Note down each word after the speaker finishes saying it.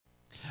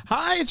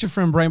Hi, it's your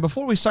friend Brain.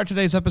 Before we start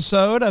today's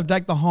episode of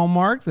Deck the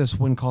Hallmark, this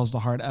When Calls the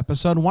Heart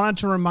episode, wanted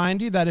to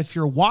remind you that if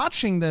you're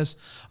watching this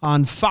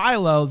on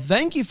Philo,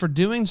 thank you for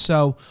doing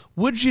so.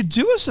 Would you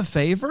do us a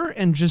favor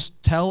and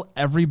just tell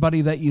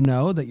everybody that you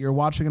know that you're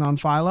watching it on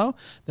Philo?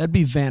 That'd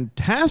be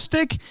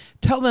fantastic.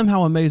 Tell them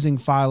how amazing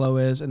Philo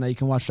is and that you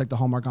can watch Deck the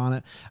Hallmark on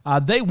it.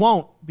 They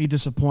won't be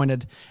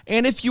disappointed.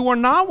 And if you are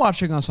not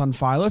watching us on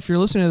Philo, if you're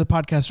listening to the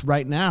podcast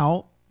right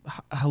now,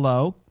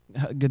 hello.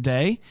 Good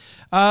day.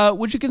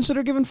 Would you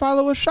consider giving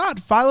Philo a shot?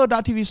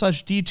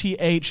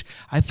 Philo.tv/DTH.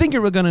 I think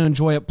you're going to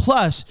enjoy it.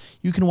 Plus,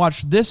 you can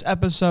watch this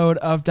episode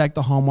of Deck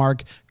the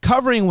Hallmark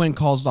covering When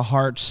Calls the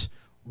Hearts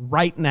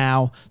right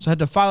now. So head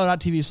to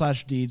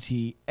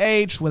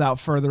Philo.tv/DTH. Without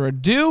further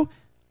ado,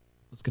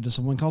 let's get to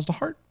some When Calls the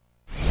Heart.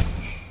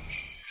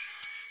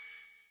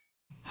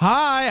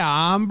 Hi,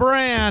 I'm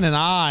Bran, and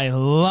I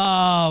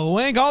love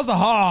When Calls the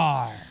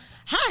Heart.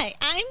 Hi,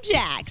 I'm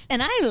Jax,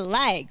 and I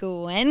like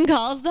When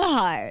Calls the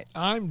Heart.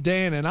 I'm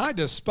Dan, and I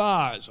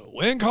despise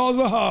When Calls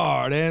the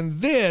Heart, and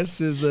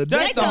this is the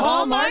Deck the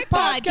Hallmark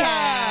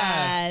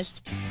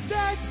Podcast.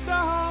 Deck the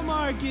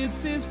Hallmark,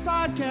 it's his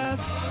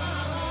podcast.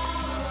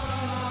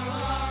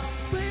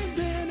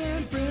 Brandon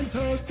and friends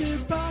host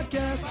this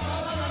podcast.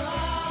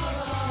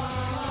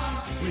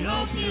 We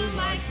hope you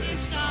like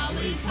this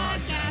jolly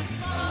podcast.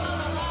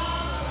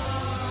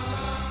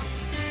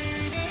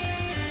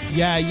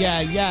 Yeah.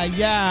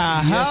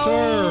 Yes, sir.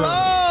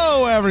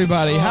 Hello,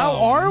 everybody. How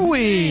are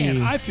we?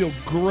 Man, I feel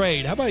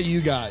great. How about you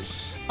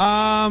guys?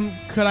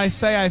 Could I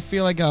say I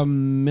feel like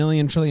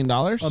 $1 trillion?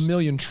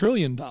 $1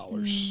 trillion.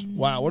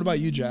 Wow. What about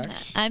you,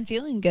 Jax? I'm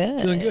feeling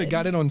good. Feeling good.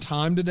 Got in on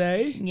time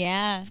today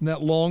Yeah. from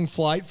that long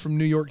flight from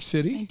New York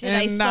City. Did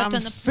I And slept I'm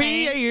on the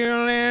plane?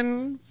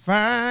 feeling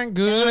fine,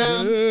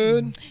 good.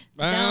 Good.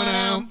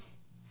 Bow,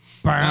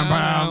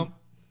 Bow.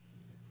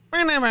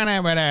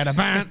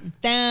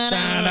 Dun,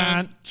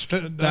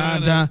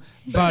 dun.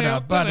 Because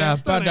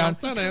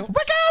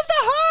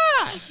the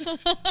heart.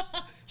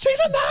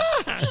 Season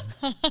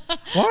 9.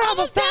 We're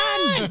almost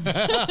done.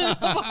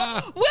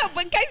 Well,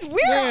 but guys,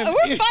 Man,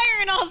 we're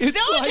firing all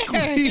cylinders.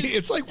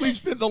 It's like we've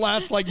spent the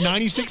last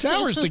 96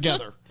 hours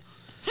together.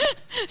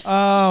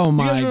 Oh You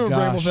my guys remember gosh.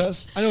 Bramble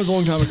Fest? I know it was a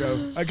long time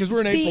ago because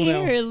we're in April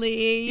now.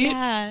 Barely,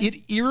 yeah. It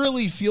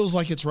eerily feels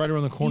like it's right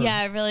around the corner.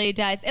 Yeah, it really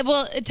does.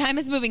 Well, time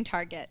is a moving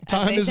target. as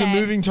Time they is a say.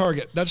 moving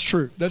target. That's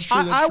true. That's true.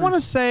 I want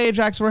to say,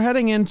 Jax, we're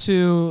heading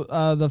into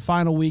the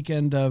final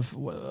weekend of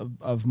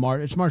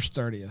March. It's March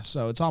 30th,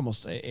 so it's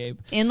almost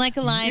In like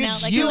a line, out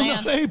It's like a still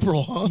lamb. not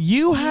April, huh?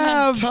 You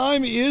have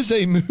Time is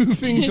a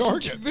moving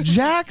target.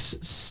 Jax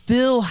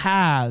still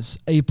has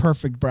a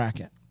perfect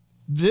bracket.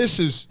 This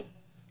is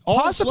all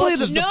that's Possibly left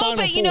the- is the No, final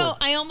but you four. know,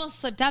 I almost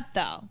slipped up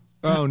though.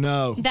 Oh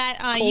no. That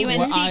Cold UNC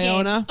what, game.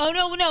 Iona? Oh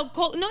no, no,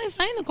 I was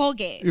fine in the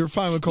Colgate. You're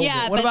fine with Colgate.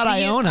 Yeah. What but about the,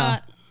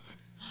 Iona?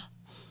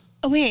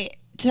 Oh wait,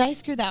 did I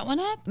screw that one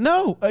up?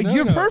 No, No,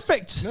 you're no.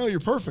 perfect. No, you're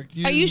perfect.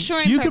 Are you sure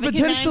I'm You could perfect?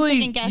 Because now I'm potentially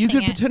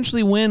second-guessing it.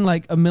 potentially win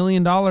like $1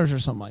 million or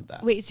something like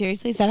that. Wait,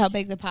 seriously? Is that how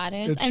big the pot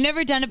is? It's- I've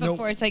never done it No,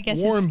 before, so I guess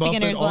Warren it's Buffett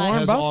beginner's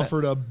has luck.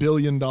 Buffett. offered $1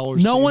 billion. No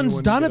to one's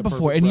anyone done to it get a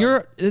before, perfect and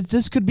bracket.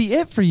 this could be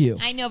it for you.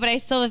 I know, but I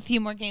still have a few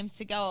more games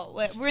to go.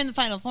 We're in the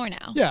final four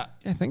now. Yeah,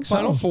 I think so.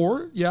 Final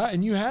four. Yeah,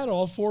 and you had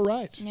all four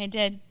right. I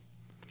did.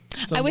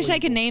 It's I wish I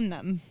could unbelievable. name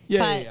them.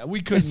 Yeah. but We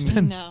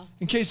couldn't. No.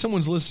 In case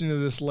someone's listening to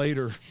this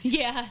later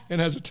Yeah.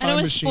 and has a I time don't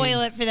want to machine.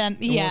 spoil it for them.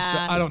 and wants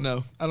Yeah. to- I don't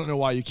know. I don't know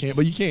why you can't,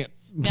 but you can't.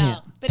 No,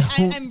 Can't. but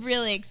I'm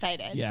really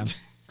excited. Yeah.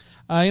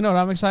 You know what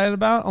I'm excited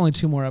about? Only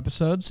 2 more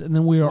episodes, and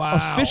then we are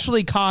Wow.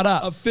 officially caught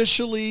up.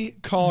 Officially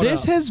caught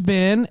This up. has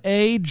been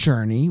a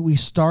journey. We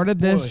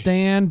started this, Boy.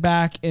 Dan,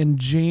 back in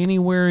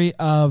January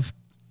of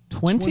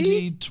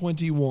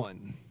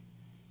 2021.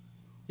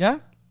 Yeah?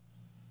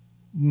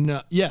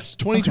 No. Yes,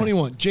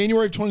 2021.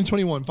 January of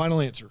 2021. Final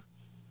answer.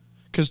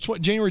 Because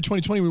January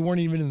 2020, we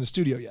weren't even in the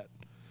studio yet.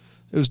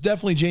 It was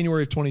definitely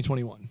January of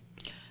 2021.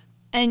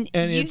 And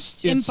you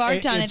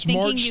embarked on it it's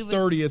thinking March you would.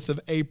 30th of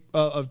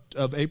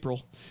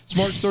April. It's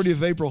March 30th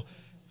of April.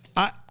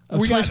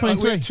 We got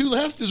 2023. 2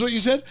 left, is what you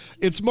said.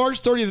 It's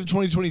March 30th of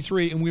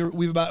 2023, and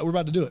we're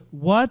about to do it.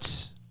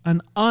 What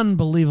an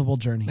unbelievable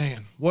journey.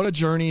 Man, what a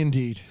journey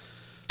indeed.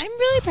 I'm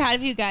really proud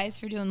of you guys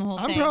for doing the whole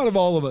I'm thing. proud of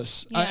all of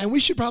us, Yeah. and we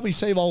should probably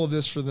save all of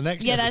this for the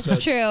next. Yeah, episode.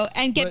 that's true.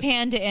 And get But-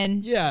 Panda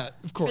in. Yeah,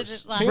 of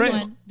course. the last Panda-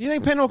 one. Do you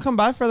think Panda will come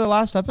by for the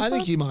last episode? I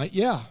think he might.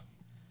 Yeah.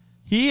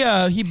 He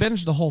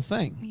binged the whole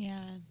thing. Yeah.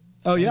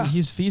 Oh yeah.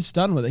 He's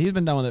done with it. He's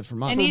been done with it for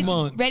months. And he's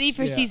months, ready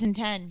for yeah. season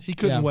 10. He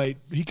couldn't Yeah. wait.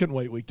 He couldn't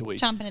wait week to week.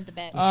 Chomping at the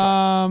bit.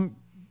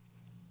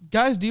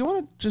 Guys, do you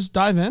want to just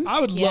dive in? I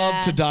would Yeah.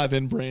 love to dive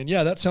in, Bran.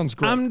 Yeah, that sounds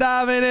great. I'm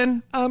diving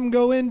in, I'm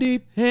going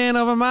deep. hand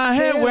over my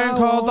head. Head When I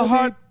calls the wanna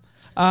heart.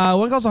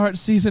 When calls the heart,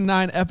 season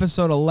 9,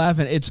 episode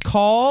 11. It's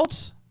called.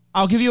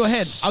 I'll give you a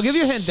hint.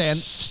 Dan.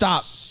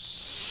 Stop.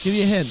 Give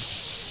you a hint.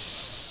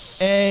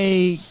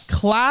 A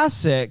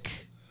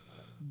classic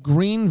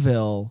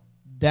Greenville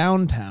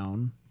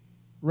downtown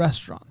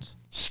restaurants.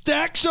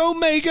 Stacks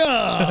Omega.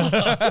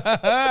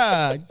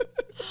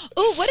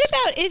 Oh, what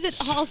about, is it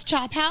Hall's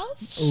Chop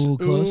House? Ooh,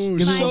 close. Ooh,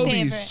 Give me- My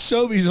favorite.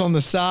 Sobeys on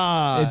the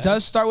side. It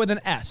does start with an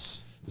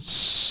S.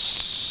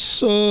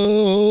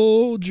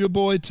 Soldier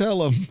boy,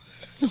 tell him.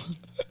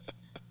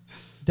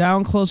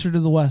 Down closer to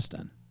the West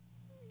End.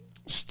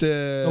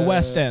 The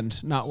West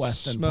End, not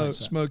West End.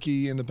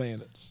 Smokey and the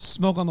Bandits.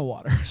 Smoke on the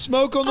Water.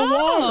 Smoke on the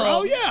Water.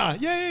 Oh,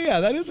 yeah.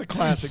 That is a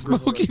classic.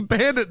 Smoky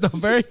Bandit, though.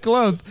 Very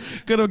close.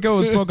 Gonna go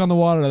with Smoke on the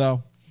Water,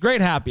 though.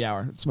 Great happy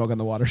hour. Smoke on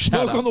the Water.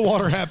 Shout Smoke out. on the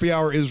Water happy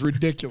hour is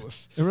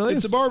ridiculous. It really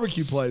It's is. a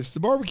barbecue place. The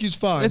barbecue's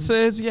fun.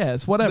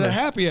 It's whatever. The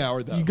happy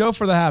hour, though. You go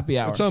for the happy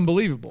hour. It's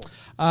unbelievable.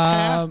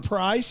 Half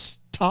price,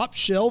 top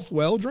shelf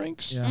well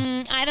drinks.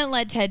 Yeah. I don't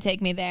let Ted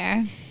take me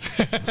there.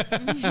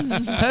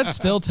 Is Ted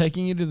still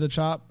taking you to the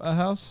Chop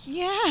House?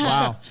 Yeah.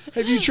 Wow.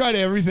 Have you tried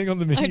everything on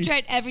the menu? I've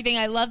tried everything.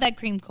 I love that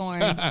cream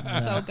corn.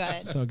 So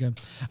good. So good.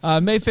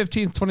 May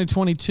 15th,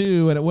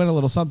 2022, and it went a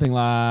little something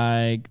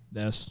like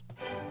this.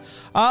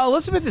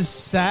 Elizabeth is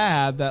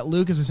sad that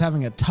Lucas is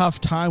having a tough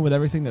time with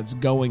everything that's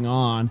going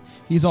on.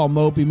 He's all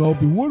mopey.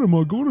 What am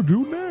I going to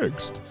do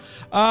next?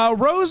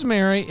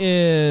 Rosemary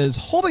is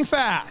holding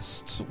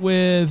fast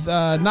with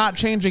not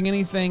changing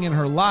anything in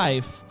her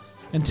life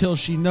until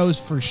she knows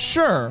for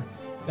sure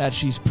that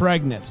she's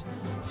pregnant.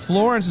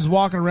 Florence is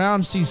walking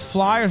around, sees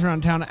flyers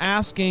around town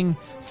asking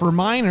for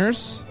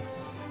minors.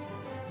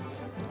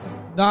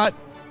 Not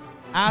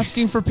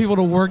asking for people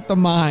to work the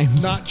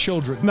mines. Not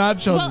children. Not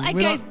children.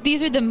 Well, guys,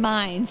 these are the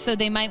mines, so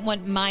they might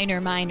want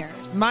minors.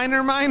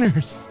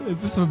 Minors.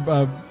 Is this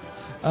a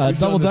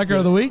double decker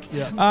of the week?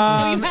 Yeah.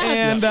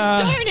 And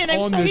Darn it, I'm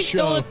on sorry I this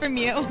stole show. it from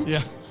you.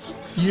 Yeah.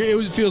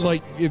 It feels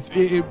like if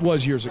it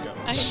was years ago.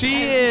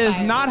 she is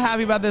not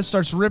happy about this,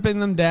 starts ripping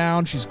them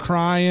down. She's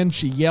crying.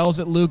 She yells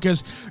at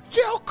Lucas,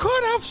 "You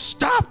could have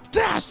stopped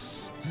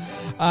this!"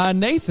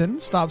 Nathan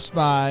stops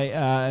by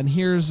and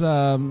hears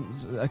a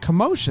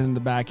commotion in the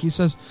back. He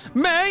says,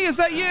 "May, is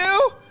that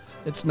you?"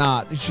 It's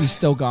not. She's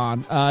still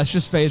gone. It's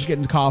just Faye's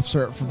getting cough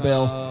syrup for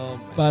Bill.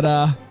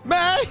 But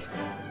May.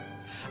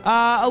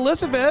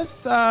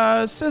 Elizabeth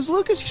says,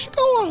 "Lucas, you should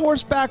go on a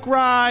horseback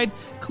ride.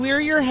 Clear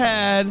your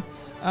head.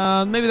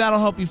 Maybe that'll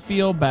help you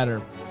feel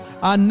better."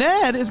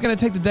 Ned is going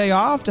to take the day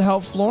off to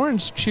help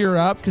Florence cheer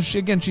up because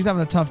she's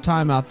having a tough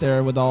time out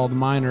there with all the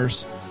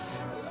minors.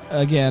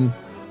 Again,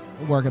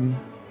 working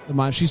the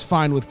mine. She's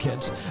fine with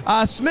kids.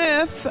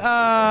 Smith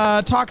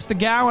talks to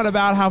Gowan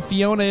about how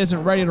Fiona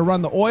isn't ready to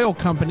run the oil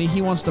company.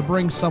 He wants to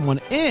bring someone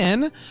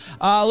in.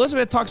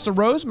 Elizabeth talks to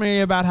Rosemary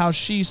about how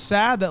she's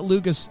sad that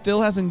Lucas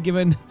still hasn't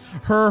given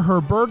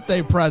her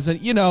birthday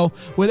present. You know,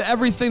 with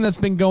everything that's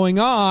been going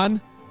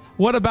on.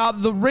 What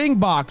about the ring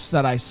box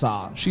that I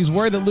saw? She's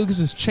worried that Lucas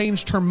has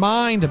changed her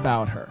mind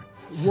about her.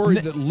 Worried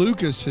that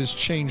Lucas has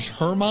changed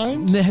her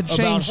mind Had about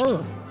changed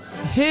her.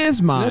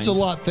 his mind. That's a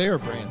lot there,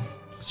 Bran.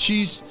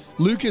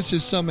 Lucas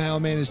has somehow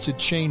managed to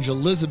change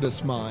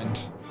Elizabeth's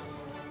mind.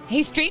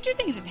 Hey, stranger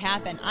things have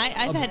happened.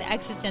 I've had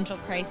existential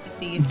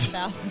crises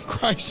about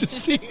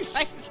Crises.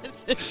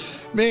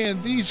 Man,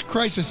 these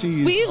crises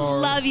We are...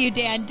 love you,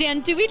 Dan.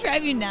 Dan, do we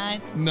drive you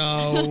nuts?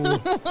 No.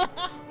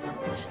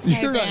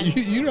 Sorry,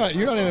 You're not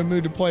in a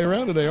mood to play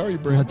around today, are you,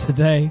 Brent?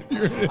 Today,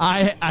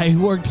 I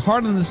worked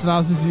hard on the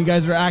synopsis, and you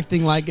guys are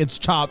acting like it's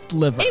chopped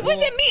liver. It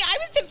wasn't me. I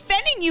was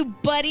defending you,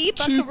 buddy,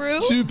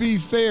 buckaroo. To be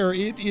fair,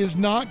 it is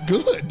not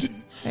good.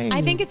 Hey,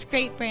 I think it's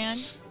great, Bran.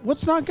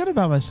 what's not good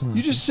about my synopsis?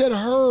 You just said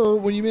her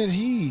when you meant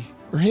he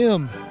or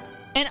him.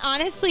 And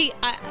honestly,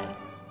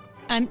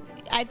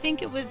 I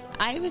think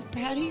I was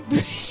proud of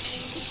you.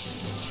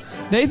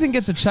 Nathan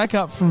gets a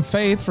checkup from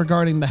Faith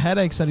regarding the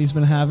headaches that he's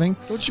been having.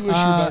 Don't you wish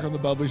you were back on the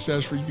bubbly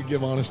stash where you could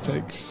give honest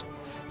takes?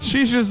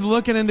 She's just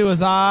looking into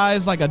his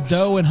eyes like a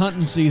doe in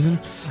hunting season.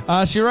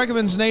 She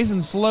recommends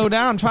Nathan slow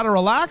down, try to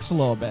relax a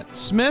little bit.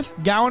 Smith,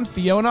 Gowan,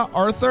 Fiona,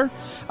 Arthur,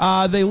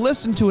 they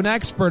listen to an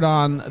expert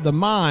on the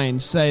mine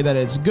say that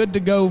it's good to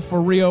go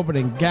for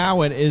reopening.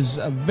 Gowan is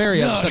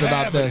very upset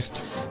about this.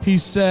 He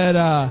said,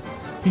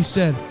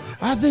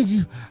 I think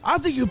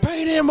you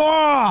paid him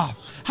off.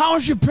 How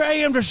much you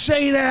pay him to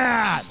say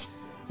that?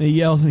 And he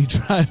yells and he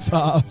drives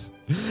off.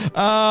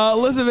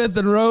 Elizabeth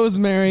and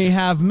Rosemary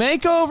have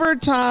makeover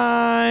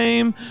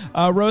time.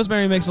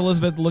 Rosemary makes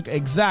Elizabeth look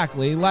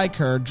exactly like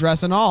her,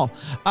 dress and all.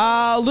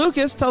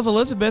 Lucas tells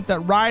Elizabeth that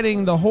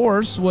riding the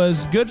horse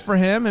was good for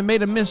him and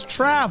made him miss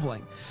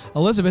traveling.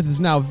 Elizabeth is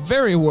now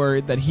very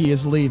worried that he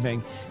is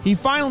leaving. He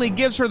finally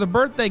gives her the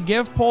birthday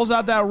gift, pulls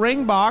out that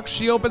ring box.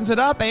 She opens it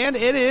up, and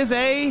it is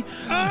a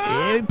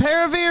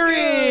pair of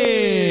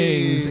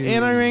earrings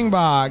in a ring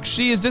box.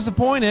 She is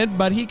disappointed,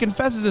 but he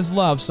confesses his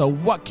love, so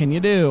what can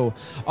you do?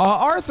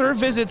 Arthur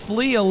visits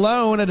Lee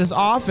alone at his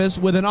office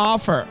with an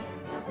offer.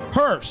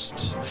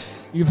 Hearst.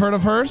 You've heard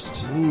of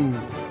Hearst? Ooh.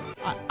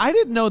 I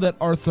didn't know that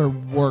Arthur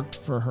worked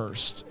for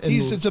Hearst.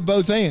 It's a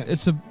both and.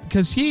 It's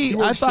because I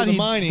works thought for the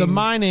mining. the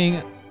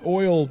mining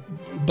oil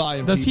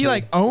buying. Does he people.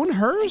 like own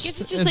Hearst? I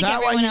guess it's just Is like that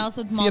why everyone he- else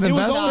with is he an multiple It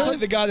was investor? almost like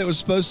the guy that was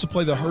supposed to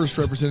play the Hearst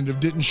representative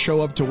didn't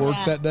show up to work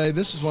Yeah. that day.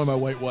 This is one of my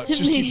wait what.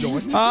 Just keep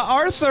going.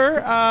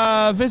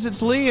 Arthur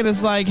visits Lee and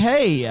is like,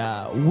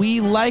 hey,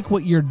 we like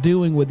what you're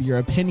doing with your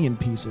opinion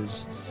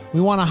pieces.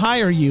 We want to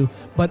hire you,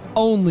 but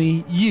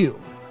only you.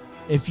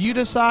 If you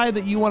decide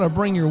that you want to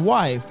bring your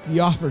wife, the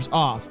offer's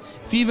off.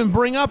 If you even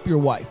bring up your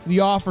wife, the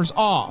offer's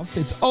off.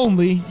 It's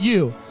only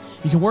you.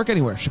 You can work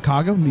anywhere.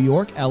 Chicago, New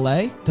York,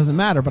 L.A. Doesn't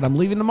matter, but I'm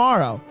leaving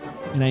tomorrow,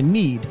 and I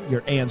need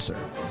your answer.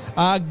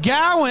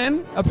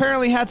 Gowan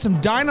apparently had some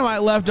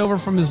dynamite left over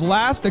from his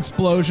last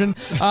explosion.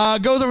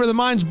 Goes over to the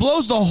mines,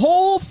 blows the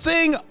whole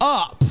thing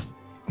up.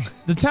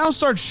 The town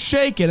starts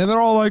shaking, and they're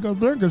all like, I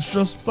think it's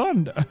just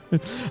thunder.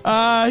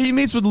 He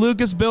meets with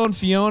Lucas, Bill, and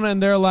Fiona,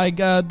 and they're like,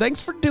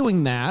 thanks for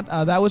doing that.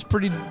 That was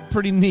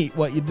pretty neat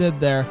what you did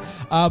there.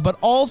 But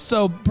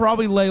also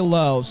probably lay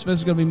low.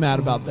 Smith's going to be mad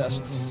about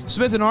this.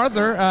 Smith and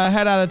Arthur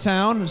head out of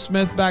town.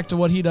 Smith back to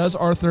what he does.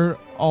 Arthur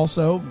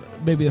also,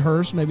 maybe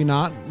Hearst, maybe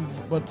not.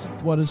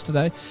 What is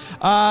today?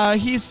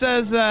 He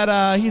says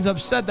that he's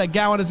upset that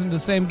Gowan isn't the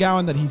same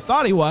Gowan that he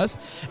thought he was,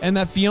 and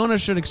that Fiona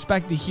should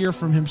expect to hear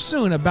from him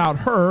soon about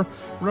her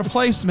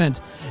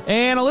replacement.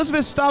 And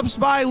Elizabeth stops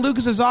by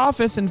Lucas's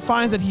office and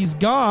finds that he's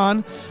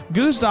gone.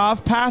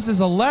 Gustav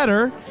passes a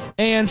letter,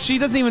 and she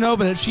doesn't even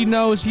open it. She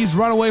knows he's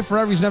run away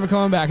forever. He's never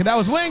coming back. And that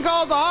was When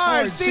Calls the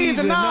Heart,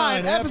 Season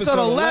 9, Episode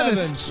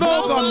 11,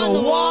 Smoke on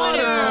the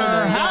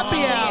Water,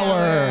 Happy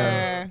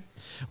Hour.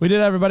 We did,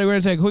 everybody. We're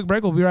going to take a quick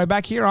break. We'll be right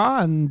back here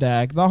on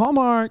Deck the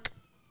Hallmark.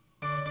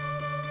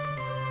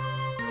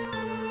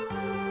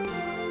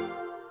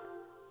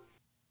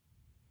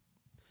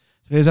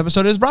 Today's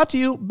episode is brought to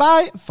you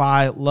by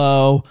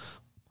Philo.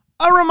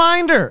 A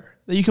reminder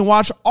that you can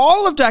watch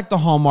all of Deck the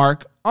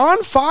Hallmark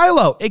on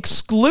Philo,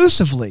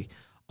 exclusively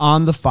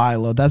on the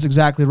Philo. That's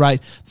exactly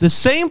right. The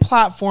same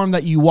platform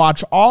that you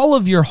watch all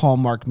of your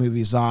Hallmark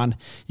movies on,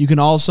 you can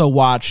also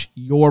watch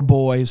your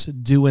boys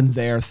doing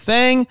their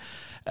thing.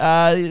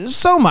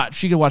 So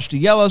much. You can watch the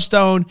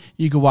Yellowstone.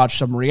 You can watch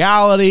some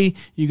reality.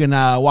 You can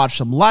watch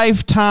some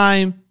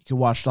Lifetime. You can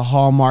watch the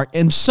Hallmark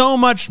and so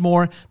much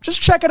more.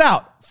 Just check it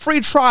out. Free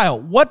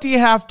trial. What do you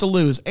have to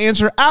lose?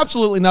 Answer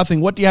absolutely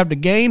nothing. What do you have to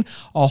gain?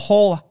 A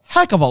whole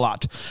heck of a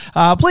lot.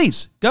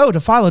 Please go to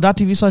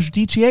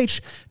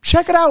philo.tv/DTH.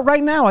 Check it out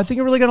right now. I think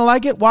you're really going to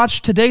like it.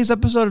 Watch today's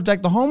episode of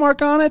Deck the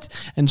Hallmark on it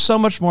and so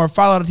much more.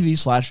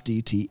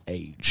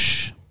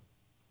 philo.tv/DTH.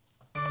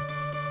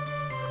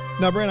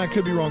 Now, Brand, I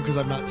could be wrong because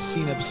I've not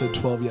seen episode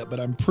 12 yet, but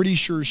I'm pretty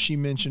sure she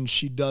mentioned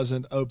she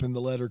doesn't open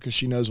the letter because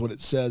she knows what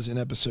it says in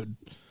episode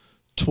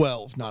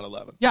 12, not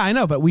 11. Yeah, I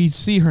know, but we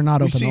see her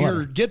not We open see the letter.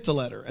 her get the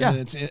letter, and Yeah.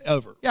 then it's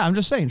over. Yeah, I'm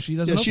just saying she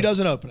doesn't. Yeah, open she it.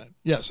 doesn't open it.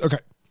 Yes, okay.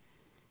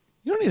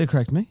 You don't need to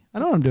correct me. I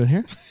know what I'm doing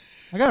here.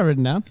 I got it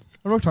written down.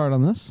 I worked hard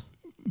on this.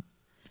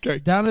 Okay.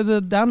 Down to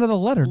the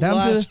letter.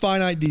 Last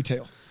finite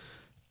detail.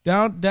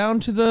 Down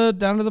to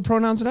the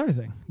pronouns and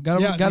everything. Got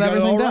Yeah, you got it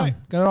everything all down.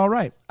 right. Got it all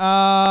right.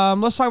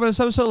 Let's talk about this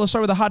episode. Let's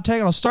start with a hot take,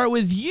 and I'll start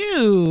with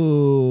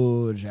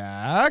you,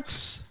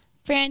 Jax.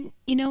 Fran,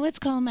 you know what's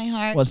calling my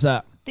heart? What's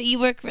that? That you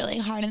work really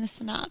hard in the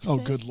synopsis. Oh,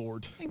 good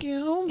Lord. Thank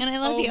you. And I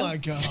love you. Oh, my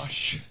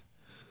gosh.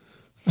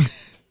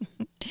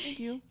 Thank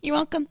you. You're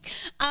welcome.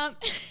 That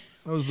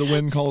was the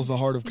When Calls the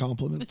Heart of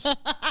compliments.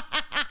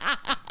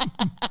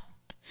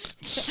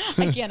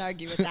 I can't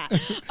argue with that.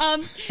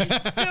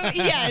 So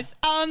yes,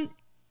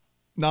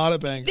 Not a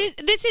banger.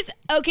 this is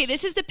okay.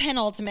 This is the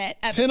penultimate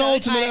episode.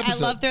 Penultimate I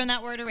episode. love throwing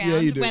that word around Yeah,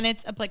 you do. when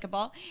it's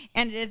applicable,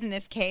 and it is in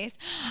this case.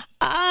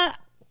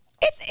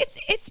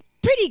 It's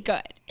pretty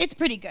good. It's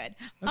pretty good.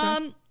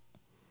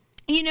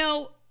 You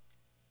know,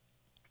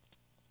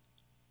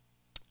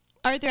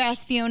 Arthur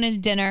asked Fiona to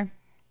dinner.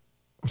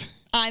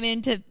 I'm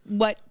into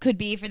what could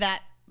be for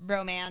that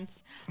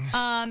romance.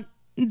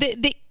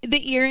 The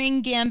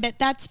earring gambit,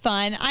 that's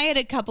fun. I had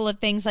a couple of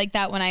things like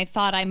that when I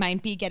thought I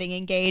might be getting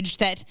engaged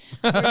that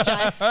were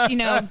just,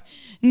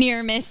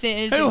 near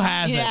misses. Who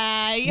hasn't?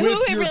 Yeah. With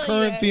who it your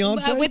current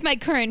fiance? With my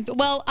current.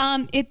 Well,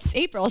 it's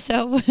April,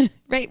 so,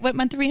 right, what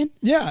month are we in?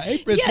 Yeah,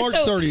 April, it's Yeah, March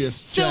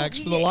 30th, Jax.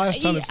 For the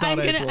last time, it's not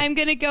April. I'm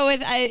gonna go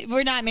with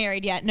we're not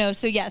married yet. No,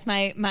 so yes,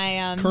 my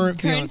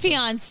Current fiance.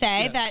 fiance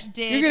Yes. that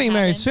did. You're getting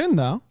married happen. soon,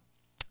 though.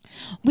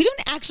 We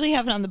don't actually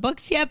have it on the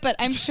books yet, but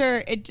I'm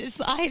sure it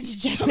just. I have to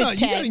check Come with on, you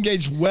got Ted.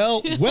 engaged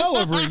well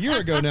over a year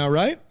ago now,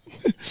 right?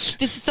 This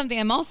is something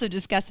I'm also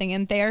discussing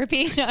in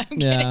therapy. No, I'm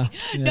Yeah,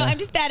 kidding. No, yeah. I'm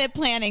just bad at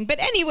planning. But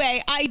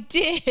anyway, I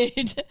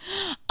did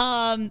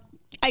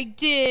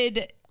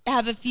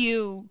have a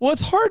few. Well,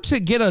 it's hard to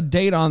get a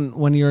date on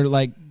when you're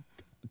like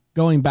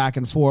going back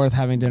and forth,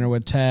 having dinner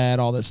with Ted,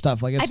 all this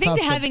stuff. Like, it's I think tough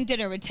that to- having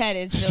dinner with Ted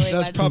is really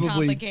That's what's probably-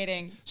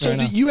 complicating. So Fair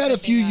enough. you had a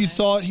few Being you honest.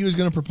 thought he was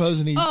going to propose,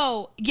 and he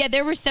Oh, yeah,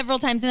 there were several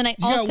times. And then I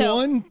you also. got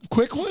one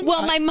quick one?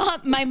 Well, my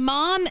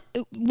mom,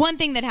 one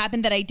thing that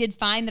happened that I did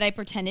find that I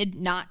pretended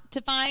not to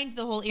find,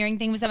 the whole earring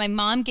thing, was that my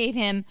mom gave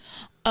him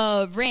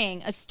a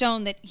ring, a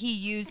stone that he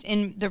used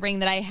in the ring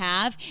that I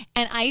have,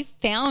 and I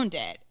found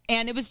it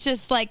and it was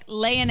just like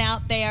laying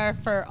out there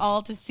for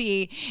all to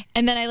see.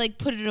 And then I like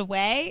put it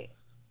away,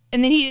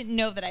 and then he didn't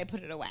know that I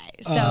put it away.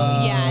 So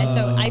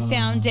so I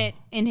found it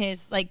in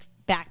his like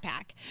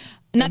backpack.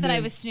 Not that I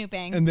was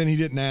snooping. And then he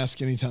didn't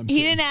ask anytime soon.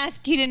 He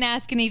didn't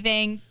ask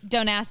anything.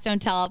 Don't ask,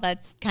 don't tell.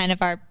 That's kind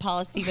of our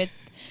policy with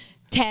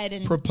Ted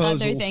and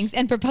proposals. Other things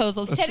and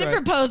proposals. That's Ted right.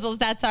 and proposals.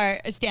 That's our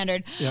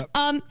standard. Yep.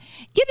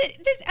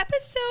 This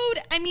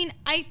episode. I mean,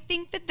 I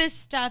think that this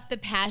stuff, the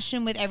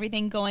passion with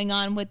everything going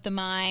on with the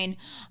mine.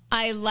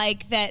 I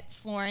like that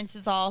Florence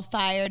is all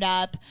fired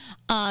up.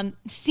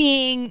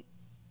 Seeing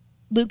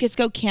Lucas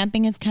go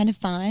camping is kind of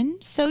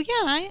fun. So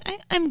yeah,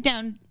 I'm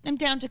down. I'm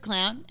down to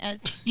clown, as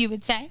you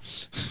would say.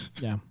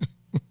 Yeah.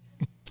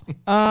 We've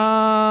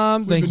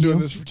Thank been you. doing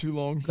this for too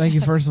long. Thank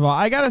you. First of all,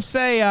 I gotta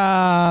say,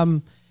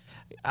 I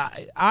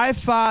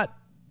thought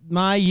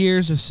my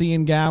years of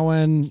seeing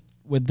Gowan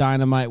with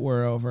Dynamite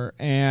were over,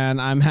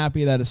 and I'm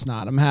happy that it's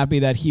not. I'm happy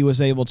that he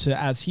was able to,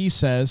 as he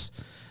says,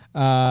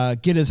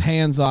 get his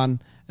hands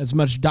on as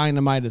much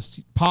dynamite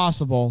as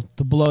possible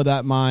to blow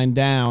that mine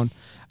down.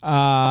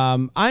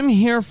 I'm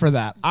here for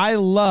that. I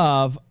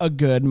love a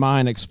good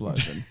mine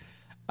explosion.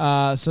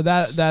 So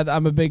that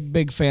I'm a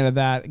big fan of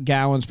that.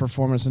 Gowan's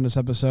performance in this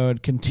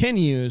episode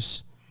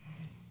continues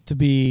to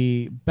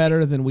be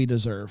better than we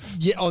deserve.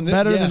 Yeah,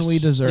 better than we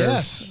deserve.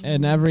 Yes.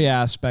 In every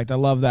aspect. I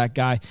love that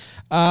guy.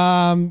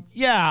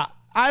 Yeah,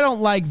 I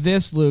don't like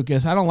this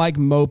Lucas. I don't like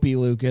mopey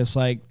Lucas.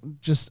 Like,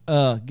 just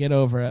get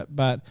over it.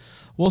 But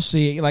we'll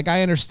see. Like,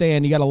 I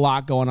understand you got a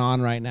lot going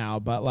on right now,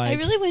 but like, I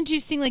really wanted you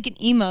to sing like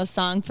an emo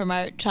song from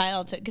our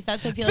childhood, because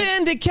that's what I feel like.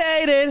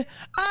 vindicated.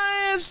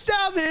 I am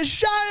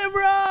selfish. I am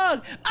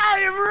wrong. I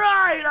am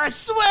right. I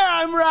swear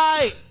I'm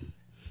right.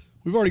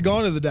 We've already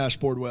gone to the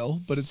dashboard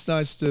well, but it's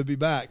nice to be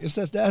back. It's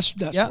that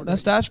dashboard. Yeah,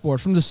 that's Dashboard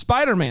from the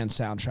Spider-Man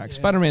soundtrack.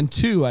 Spider-Man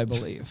 2, I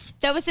believe.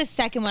 That was the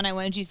second one I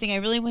wanted you to sing. I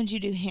really wanted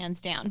you to do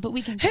Hands Down, but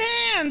we can.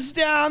 Hands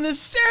down,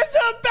 this is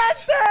the best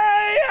thing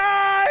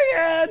I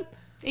had.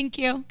 Thank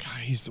you. God,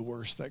 he's the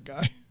worst, that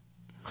guy.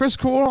 Chris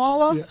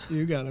Cornwall. Yeah,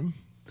 you got him.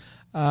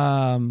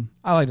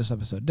 I like this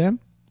episode. Dan?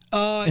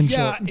 In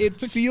Yeah, short.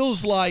 it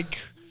feels like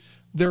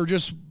they're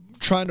just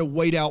trying to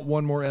wait out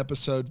one more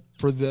episode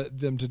for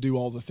them to do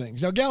all the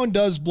things. Now, Gowan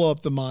does blow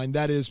up the mine.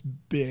 That is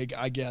big,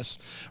 I guess.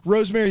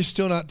 Rosemary's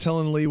still not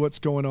telling Lee what's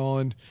going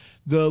on.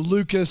 The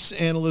Lucas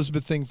and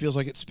Elizabeth thing feels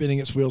like it's spinning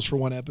its wheels for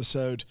one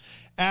episode.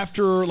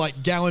 After,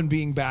 like, Gowan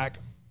being back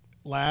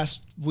last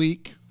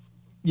week,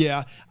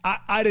 yeah,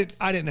 I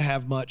didn't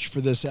have much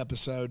for this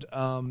episode.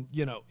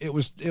 It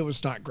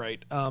was not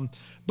great.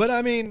 But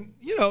I mean,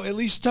 at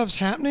least stuff's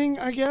happening,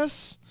 I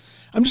guess.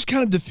 I'm just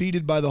kind of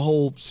defeated by the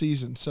whole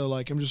season. So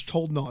like, I'm just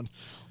holding on.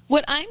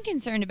 What I'm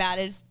concerned about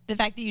is the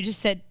fact that you just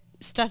said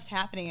stuff's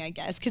happening, I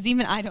guess, because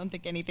even I don't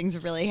think anything's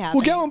really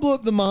happening. Well, Gowan blew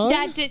up the mine.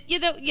 That did,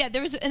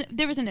 there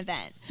was an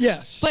event.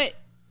 Yes. But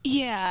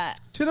yeah.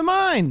 To the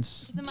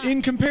mines.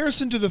 In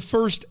comparison to the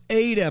first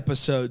 8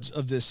 episodes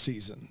of this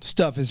season,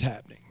 stuff is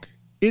happening.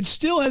 It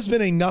still has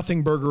been a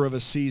nothing burger of a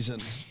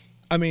season.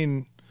 I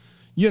mean,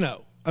 it's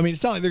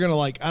not like they're going to,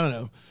 like, I don't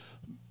know,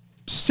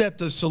 set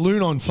the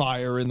saloon on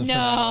fire in the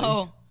finale.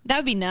 No, that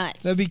would be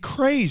nuts. That'd be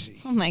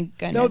crazy. Oh my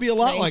goodness. That would be a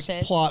lot like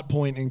gracious. plot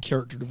point and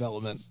character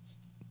development.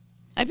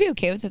 I'd be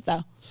okay with it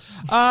though.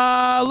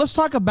 Let's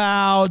talk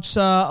about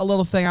a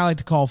little thing I like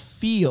to call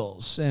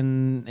feels,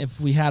 and if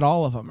we had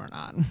all of them or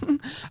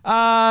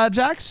not.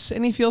 Jax,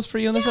 any feels for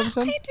you in this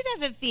episode? I did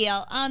have a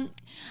feel.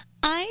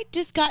 I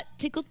just got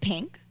tickled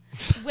pink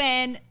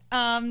when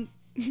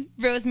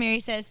Rosemary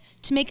says,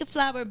 to make a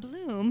flower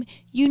bloom,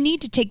 you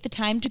need to take the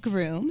time to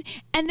groom.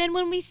 And then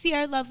when we see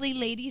our lovely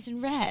ladies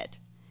in red.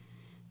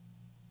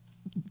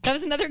 That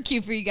was another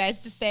cue for you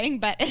guys to sing,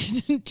 but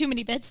too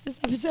many bits this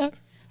episode.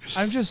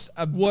 I'm just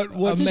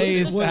What's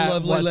amazed what at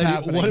lovely what's lady?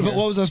 happening What here.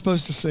 was I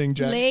supposed to sing,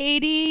 Jax?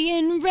 Lady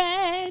in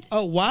red.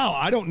 Oh, wow.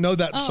 I don't know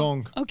that Oh,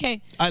 song.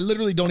 okay. I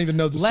literally don't even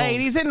know the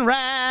Ladies in song.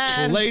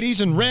 red.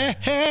 Ladies in red.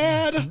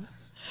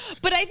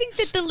 But I think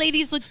that the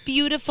ladies look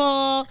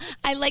beautiful.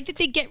 I like that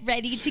they get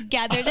ready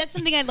together. That's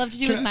something I love to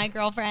do with my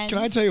girlfriends.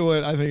 Can I tell you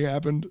what I think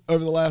happened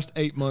over the last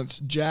 8 months?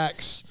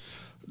 Jax,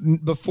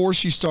 before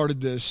she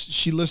started this,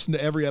 she listened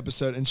to every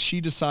episode and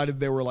she decided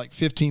there were like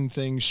 15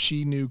 things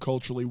she knew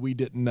culturally we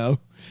didn't know.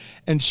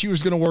 And she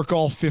was going to work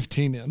all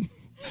 15 in.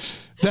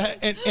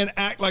 And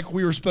act like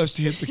we were supposed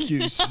to hit the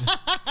cues.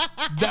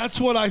 That's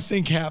what I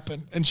think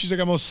happened. And she's like,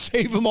 I'm going to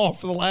save them all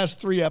for the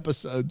last 3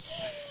 episodes.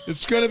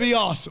 It's going to be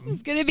awesome.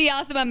 It's going to be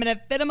awesome. I'm going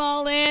to fit them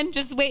all in.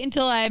 Just wait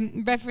until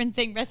I'm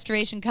referencing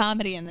restoration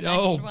comedy in the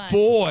next one. Oh,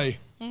 boy.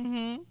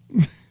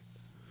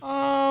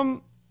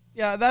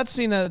 Yeah, that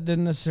scene that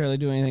didn't necessarily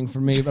do anything for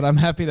me, but I'm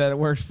happy that it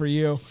worked for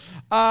you.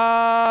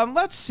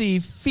 Let's see.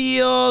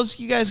 Feels.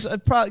 You guys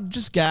probably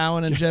just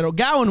Gowan in general.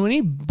 Gowan, when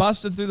he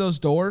busted through those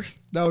doors.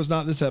 That was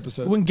not this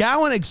episode. When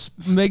Gowan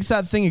makes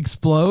that thing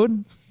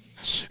explode.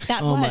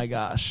 That Oh was. my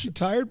gosh. You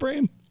tired,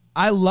 Brain?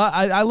 I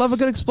love a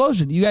good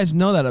explosion. You guys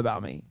know that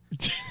about me.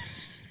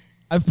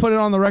 I've put it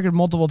on the record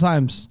multiple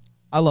times.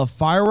 I love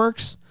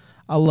fireworks.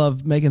 I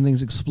love making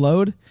things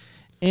explode.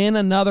 In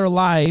another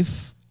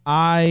life,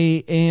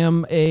 I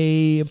am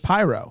a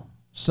pyro.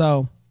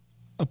 So,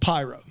 A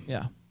pyro.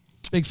 yeah,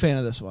 big fan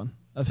of this one,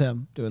 of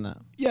him doing that.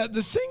 Yeah,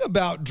 the thing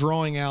about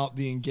drawing out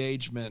the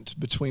engagement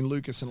between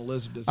Lucas and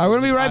Elizabeth. All right, we're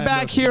going to be I right have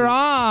back no here clue.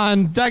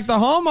 on Deck the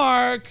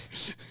Hallmark.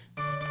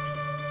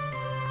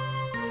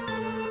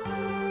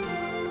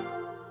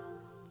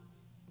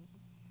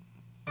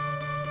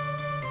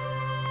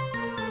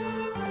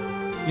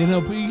 You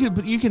know,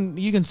 but you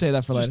can say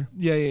that for later.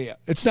 Yeah.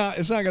 It's not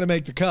going to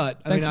make the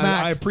cut. Thanks, I mean,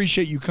 Mac. I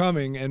appreciate you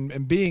coming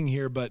and being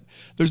here, but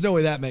there's no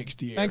way that makes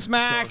the air. Thanks,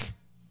 Mac. So-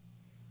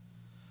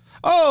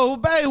 Oh,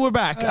 hey, we're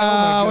back. my We're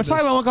talking goodness.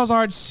 about What Calls the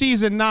Heart,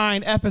 Season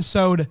 9,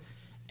 Episode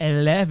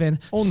 11.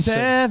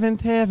 Seventh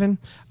Heaven.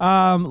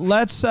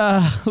 Let's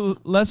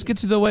get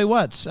to the way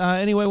what's.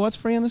 Any way what's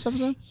for you in this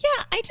episode?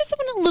 Yeah, I just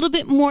want a little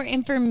bit more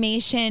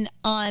information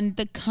on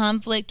the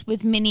conflict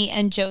with Minnie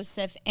and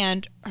Joseph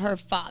and her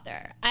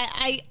father.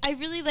 I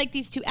really like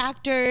these two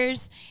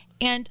actors,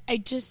 and I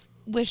just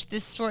wish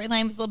this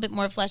storyline was a little bit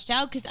more fleshed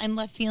out because I'm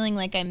left feeling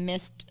like I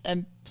missed a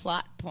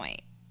plot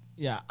point.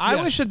 Yeah, I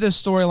Yes. wish that this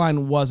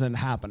storyline wasn't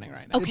happening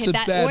right now. Okay, It's a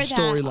that bad or that.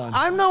 storyline.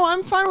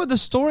 I'm fine with the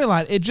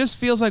storyline. It just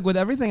feels like with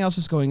everything else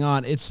that's going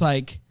on, it's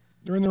like,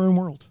 They're in their own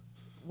world.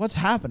 what's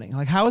happening?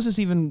 Like, how is this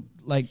even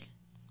like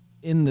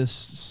in this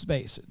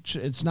space?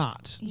 It's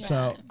not. Yeah.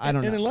 So I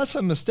don't And know. unless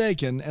I'm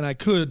mistaken, and I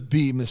could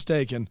be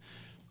mistaken,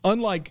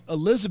 unlike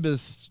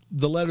Elizabeth,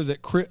 the letter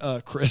that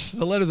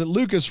the letter that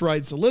Lucas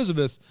writes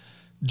Elizabeth,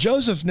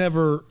 Joseph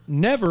never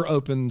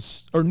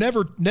opens or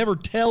never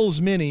tells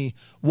Minnie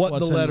what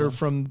What's the in letter there.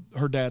 from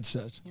her dad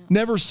said.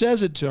 Never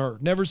says it to her.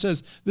 Never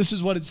says this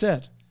is what it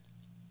said.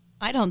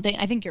 I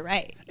think you're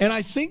right. And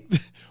I think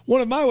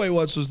one of my way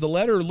was the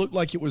letter looked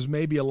like it was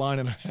maybe a line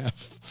and a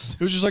half.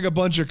 It was just like a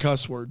bunch of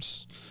cuss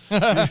words.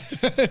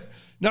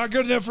 Not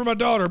good enough for my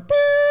daughter.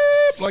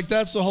 Beep. Like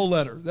that's the whole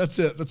letter. That's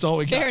it. That's all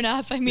we got. Fair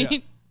enough. I mean, Yeah.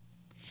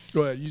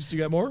 Go ahead. You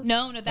got more?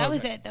 no, that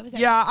was it. That was it.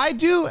 Yeah, I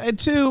do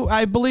too.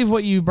 I believe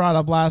what you brought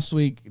up last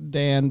week,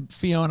 Dan,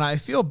 Fiona. I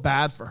feel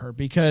bad for her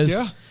because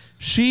Yeah.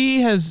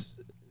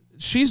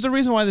 she's the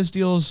reason why this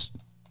deal's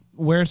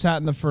where it's at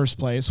in the first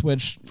place,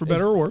 which For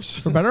better or worse.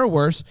 for better or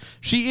worse,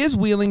 she is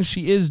wheeling,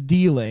 she is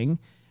dealing,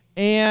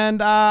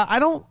 and I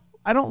don't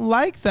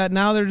like that.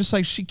 Now they're just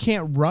like she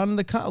can't run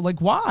like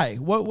why?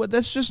 What?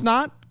 That's just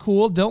not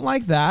cool. Don't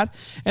like that.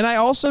 And I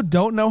also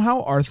don't know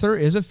how Arthur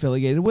is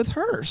affiliated with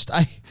Hearst.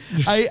 I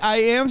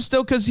am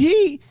still because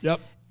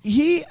Yep.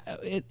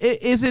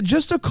 is it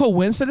just a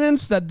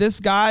coincidence that this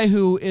guy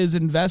who is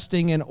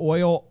investing in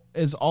oil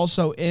is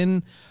also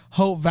in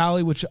Hope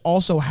Valley, which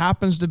also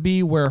happens to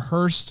be where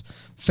Hearst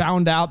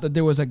found out that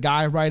there was a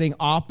guy writing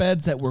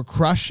op-eds that were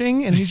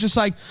crushing, and he's just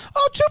like,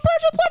 "Oh, two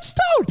birds with one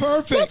stone,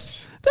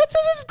 Perfect. This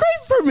is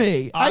great for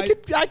me. I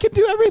could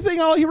do everything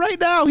right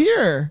now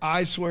here."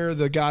 I swear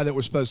the guy that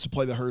was supposed to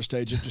play the Hearst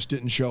agent just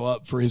didn't show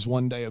up for his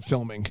one day of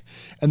filming.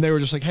 And they were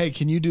just like, hey,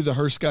 can you do the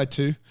Hearst guy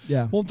too?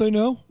 Yeah. Won't they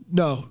know?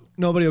 No.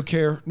 Nobody will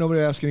care. Nobody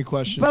will ask any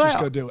questions. But Just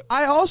go do it.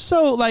 I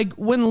also like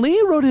when Lee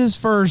wrote his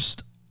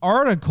first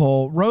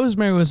article,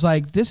 Rosemary was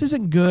like, "This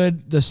isn't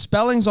good. The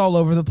spelling's all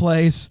over the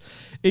place.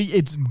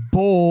 It's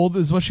bold,"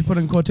 is what she put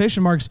in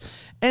quotation marks.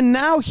 And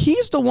now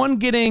he's the one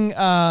getting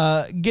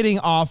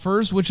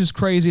offers, which is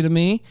crazy to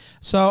me.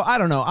 So I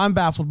don't know. I'm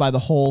baffled by the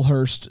whole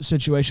Hearst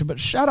situation. But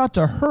shout out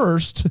to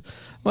Hearst.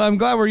 Well, I'm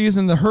glad we're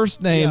using the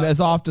Hearst name Yeah, as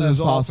often as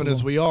possible. as often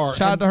as we are.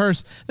 Shout out And- to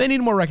Hearst. They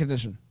need more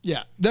recognition.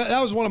 Yeah, that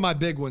was one of my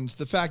big ones.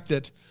 The fact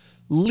that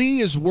Lee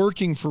is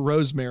working for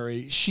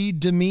Rosemary. She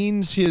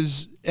demeans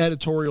his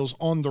editorials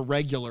on the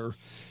regular.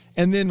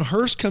 And then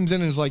Hearst comes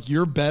in and is like,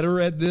 you're better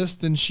at this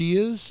than she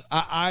is.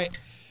 I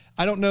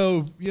don't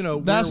know, That's where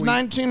we-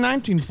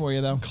 1919 for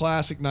you, though.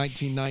 Classic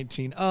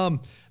 1919.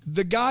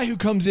 The guy who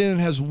comes in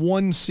and has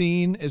one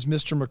scene is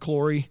Mr.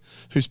 McClory,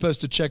 who's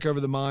supposed to check over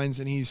the mines,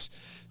 and he's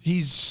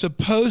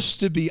supposed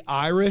to be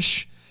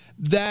Irish.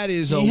 That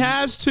is He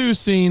has two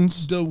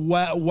scenes. the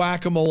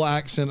whack-a-mole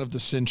accent of the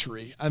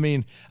century. I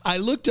mean, I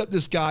looked up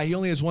this guy. He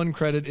only has one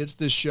credit. It's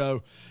this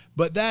show.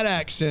 But that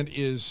accent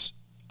is,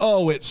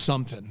 it's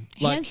something.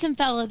 Handsome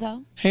fella,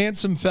 though.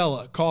 Handsome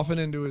fella coughing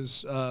into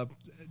his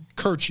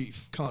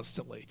kerchief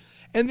constantly.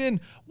 And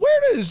then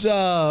where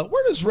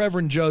does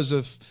Reverend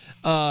Joseph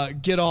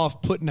get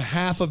off putting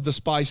half of the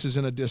spices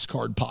in a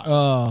discard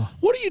pile?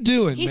 What are you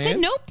doing, He man? said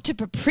nope to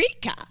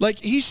paprika. Like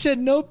he said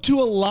nope to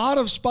a lot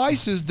of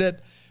spices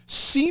that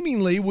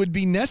seemingly would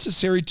be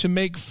necessary to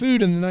make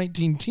food in the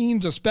 19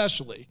 teens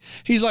especially.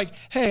 He's like,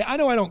 hey, I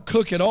know I don't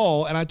cook at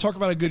all, and I talk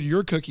about how good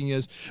your cooking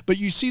is, but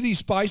you see these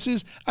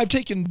spices? I've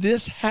taken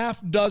these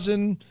half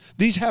dozen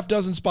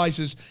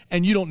spices,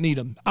 and you don't need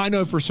them. I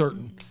know for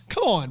certain.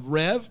 Come on,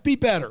 Rev, be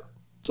better.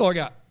 That's all I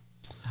got.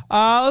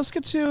 Let's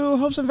get to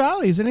hopes and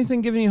valleys.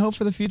 Anything giving you hope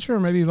for the future or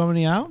maybe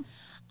bumming you out?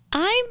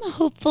 I'm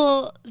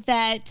hopeful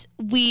that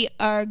we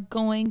are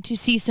going to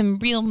see some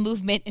real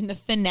movement in the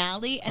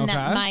finale, and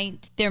Okay.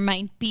 there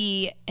might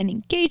be an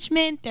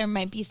engagement. There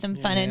might be some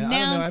fun Yeah, I announcements.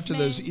 don't know. After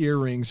those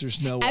earrings,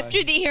 there's no way.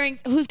 After the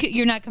hearings,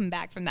 you're not coming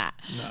back from that.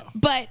 No.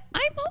 But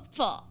I'm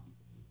hopeful.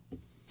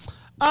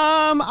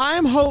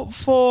 I'm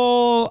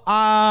hopeful.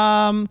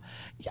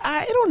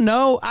 I don't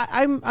know.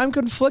 I'm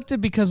conflicted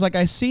because like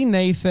I see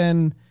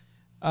Nathan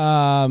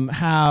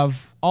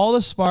have all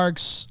the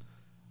sparks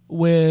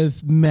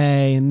with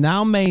May, and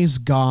now May's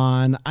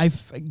gone. I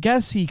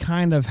guess he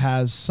kind of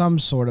has some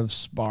sort of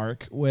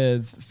spark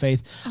with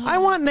Faith.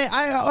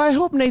 I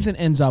hope Nathan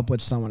ends up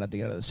with someone at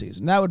the end of the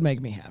season. That would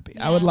make me happy.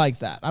 Yeah. I would like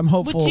that. I'm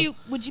hopeful.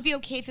 Would you be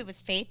okay if it was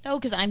Faith though?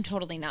 Because I'm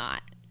totally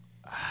not.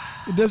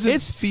 It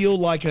doesn't feel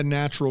like a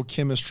natural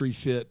chemistry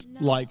fit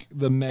like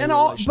the May and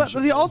relationship.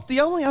 But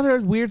the only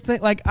other weird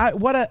thing, like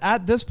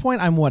at this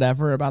point, I'm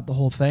whatever about the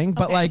whole thing.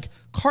 But like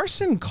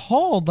Carson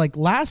called like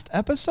last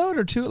episode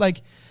or two,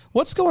 like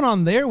what's going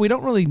on there? We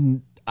don't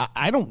really.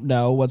 I don't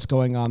know what's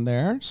going on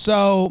there.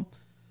 So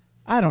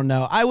I don't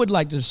know. I would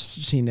like to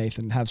see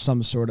Nathan have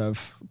some sort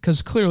of,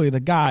 because clearly the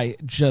guy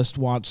just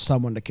wants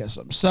someone to kiss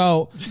him.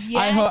 So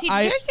yes,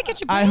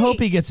 I hope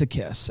he gets a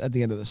kiss at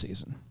the end of the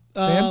season.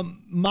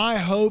 My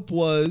hope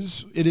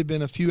was it had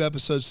been a few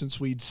episodes since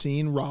we'd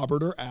seen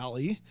Robert or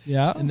Allie.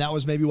 Yeah. And that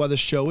was maybe why the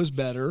show was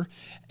better.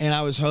 And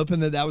I was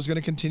hoping that was going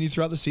to continue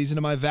throughout the season.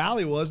 And my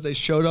valley was they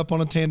showed up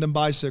on a tandem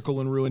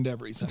bicycle and ruined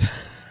everything.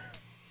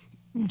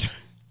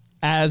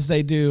 As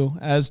they do,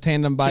 as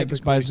tandem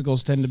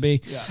bicycles tend to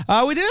be.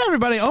 Yeah. We did,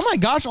 everybody. Oh my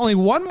gosh, only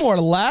one more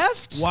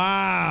left.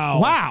 Wow.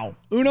 Wow.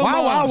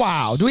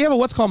 Do we have a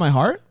What's Called My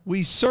Heart?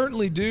 We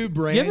certainly do,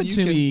 Brandon. Give it you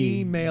to can me,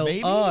 email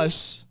baby.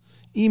 us.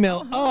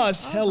 Email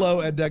us,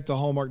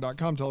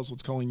 hello@deckthehallmark.com. Tell us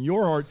what's calling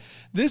your heart.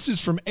 This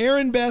is from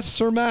Aaron Beth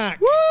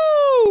Cermak.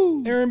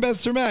 Woo! Aaron Beth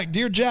Cermak.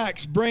 Dear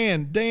Jax,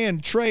 Brand,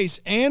 Dan,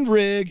 Trace, and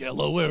Rig.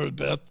 Hello, Aaron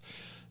Beth.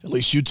 At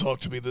least you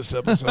talked to me this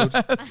episode.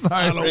 Sorry,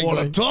 I don't want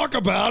to talk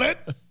about it.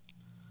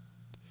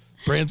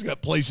 Brand's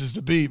got places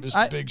to be,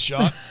 Mr. Big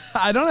Shot.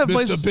 I don't have Mr.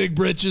 places. Big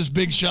Britches,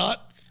 Big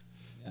Shot.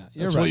 Yeah,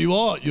 That's what you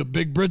are. You're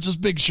Big Britches,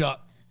 Big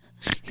Shot.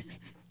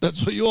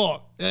 That's what you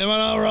are. Am I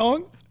not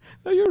wrong?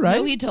 No, you're right.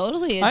 No, he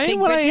totally is. I am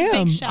what I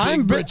am.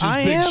 Big Britches,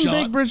 I Big am Shot.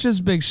 Big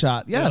Britches, Big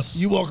Shot. Yes.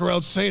 You walk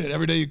around saying it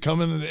every day you come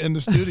in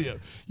the studio.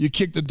 You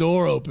kick the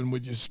door open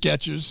with your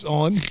Skechers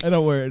on. I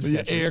don't wear it. With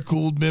your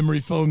air-cooled memory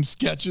foam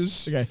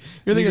Skechers. Okay.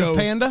 You're thinking of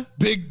Panda?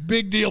 Big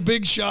deal,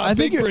 Big Shot,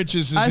 Big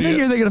Britches is I think here.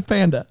 you're thinking of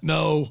Panda.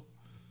 No.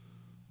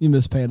 You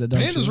miss Panda, don't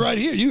you? Panda's right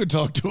here. You can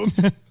talk to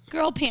him.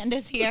 Girl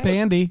Panda's here.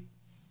 Pandy.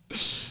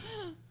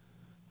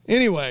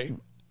 Anyway.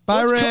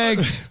 Bye,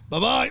 Rig.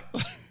 Bye-bye.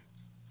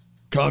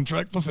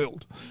 Contract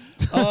fulfilled.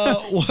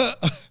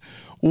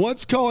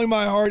 What's calling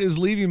my heart is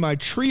leaving my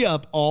tree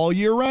up all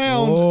year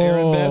round. Whoa.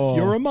 Aaron Beth,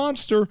 you're a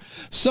monster.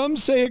 Some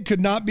say it could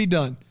not be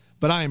done,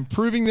 but I am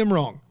proving them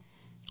wrong.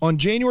 On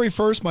January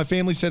 1st, my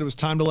family said it was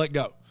time to let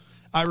go.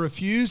 I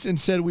refused and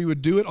said we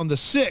would do it on the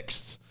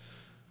 6th.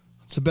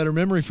 It's a better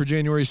memory for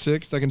January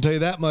 6th, I can tell you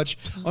that much.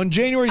 On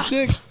January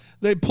 6th,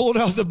 they pulled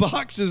out the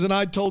boxes and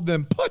I told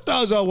them, put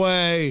those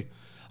away.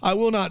 I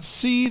will not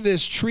see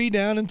this tree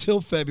down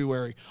until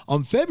February.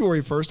 On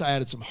February 1st, I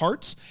added some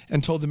hearts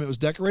and told them it was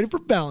decorated for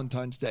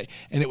Valentine's Day,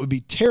 and it would be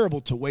terrible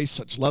to waste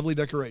such lovely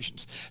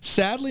decorations.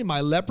 Sadly,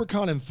 my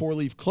leprechaun and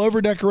four-leaf clover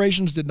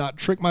decorations did not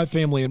trick my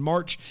family in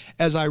March.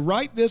 As I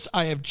write this,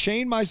 I have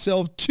chained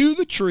myself to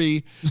the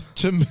tree,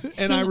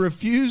 and I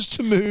refuse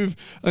to move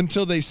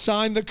until they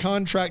sign the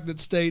contract that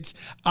states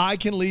I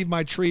can leave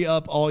my tree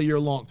up all year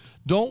long.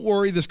 Don't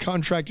worry, this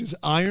contract is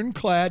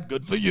ironclad.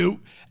 Good for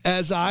you.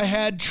 As I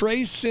had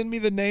Trace send me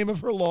the name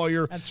of her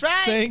lawyer. That's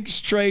right. Thanks,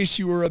 Trace.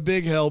 You were a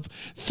big help.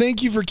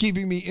 Thank you for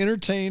keeping me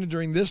entertained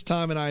during this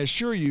time, and I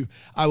assure you,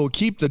 I will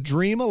keep the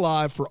dream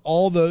alive for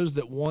all those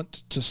that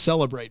want to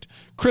celebrate.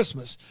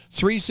 Christmas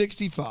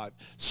 365.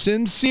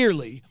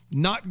 Sincerely,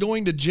 not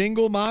going to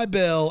jingle my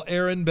bell,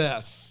 Aaron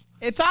Beth.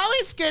 It's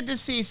always good to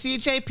see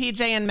CJ, PJ,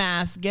 and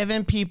Mass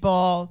giving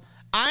people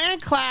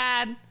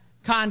ironclad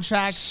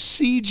contracts.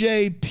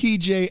 CJ,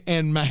 PJ,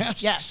 and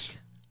Mass. Yes.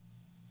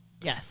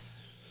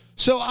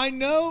 So I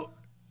know.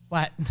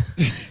 What?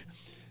 What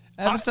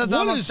Episode's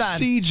almost does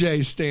done.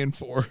 CJ stand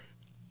for?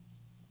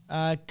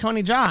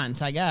 Coney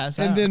Johns, I guess.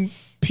 And then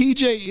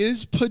PJ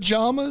is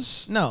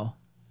pajamas? No.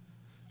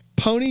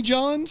 Pony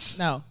Johns?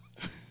 No.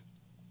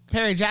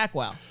 Perry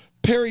Jackwell.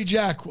 Perry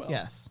Jackwell.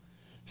 Yes.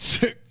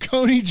 So,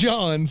 Coney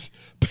Johns,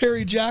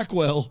 Perry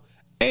Jackwell,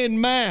 and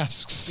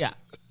masks. Yeah.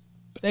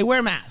 They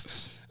wear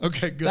masks.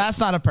 Okay, good. That's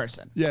not a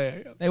person.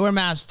 Yeah. They wear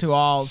masks to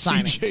all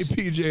signings. CJ,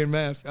 PJ, and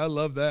mask. I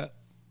love that.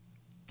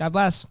 God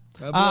bless.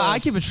 God bless. I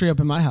keep a tree up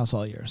in my house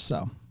all year,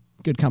 so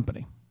good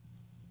company.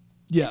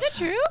 Yeah. Is that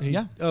true?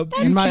 Yeah. You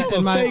In my- keep in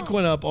a my- fake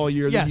one up all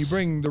year, then you Yes.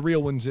 bring the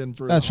real ones in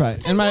for That's the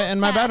right. In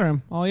my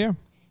bedroom all year.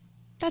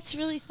 That's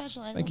really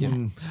special. I Thank love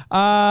you.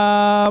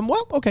 that.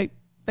 Well, okay.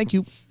 Thank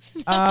you.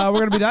 We're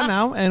going to be done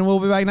now, and we'll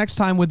be back next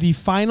time with the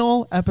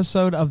final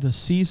episode of the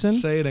season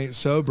Say it ain't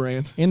so,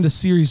 Brand. in the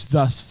series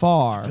thus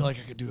far. I feel like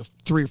I could do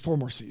 3 or 4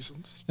 more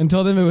seasons.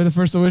 Until then, we're the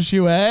first to wish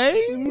you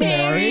a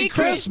Merry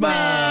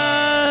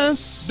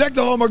Christmas. Deck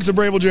the Hallmarks of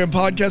Bramble Jam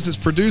podcast is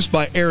produced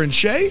by Aaron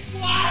Shea.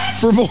 What?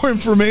 For more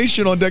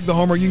information on Deck the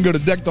Hallmark, you can go to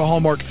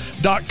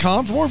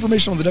deckthehallmark.com. For more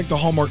information on the Deck the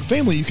Hallmark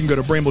family, you can go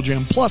to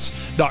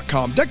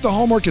bramblejamplus.com. Deck the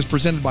Hallmark is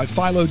presented by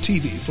Philo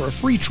TV. For a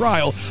free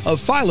trial of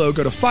Philo,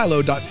 go to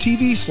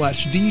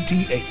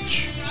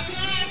philo.tv/DTH.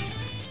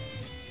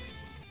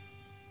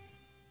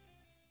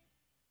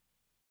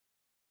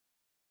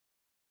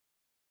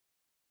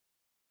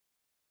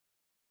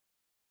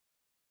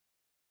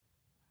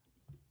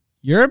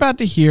 You're about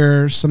to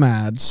hear some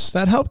ads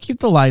that help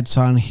keep the lights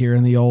on here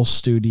in the old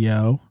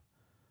studio.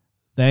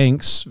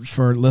 Thanks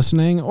for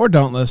listening, or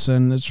don't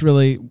listen. It's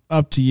really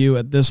up to you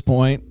at this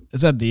point.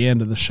 It's at the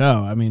end of the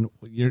show. I mean,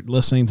 you're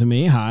listening to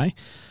me. Hi.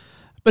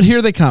 But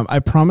here they come. I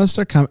promise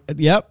they're coming.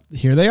 Yep,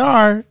 here they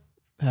are.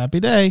 Happy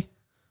day.